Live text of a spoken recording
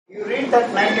You read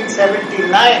that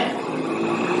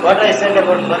 1979, what I said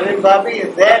about Parveen Babi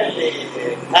is there in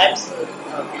the Times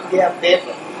of India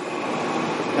paper.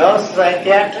 No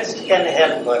psychiatrist can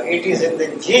help her. It is in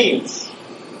the genes.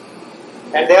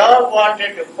 And they all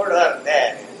wanted to put her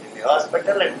there in the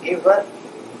hospital and give her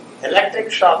electric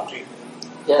shock treatment.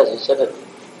 Yes, you said it.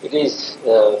 It is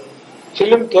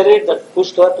film career that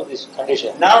pushed her to this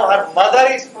condition. Now her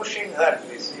mother is pushing her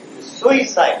to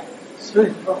suicide. She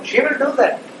will do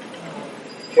that.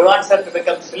 She wants her to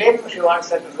become slim, she wants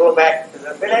her to go back to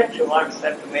the village, she wants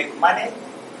her to make money.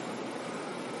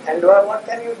 And what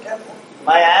can you tell her?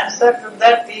 My answer to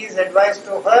that is advice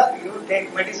to her, you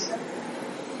take medicine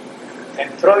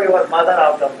and throw your mother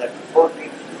out of that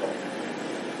 14th floor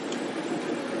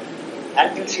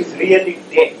until she's really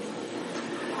dead.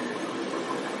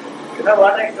 You know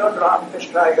what I told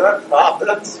Ramakrishna? Your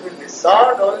problems will be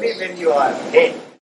solved only when you are dead.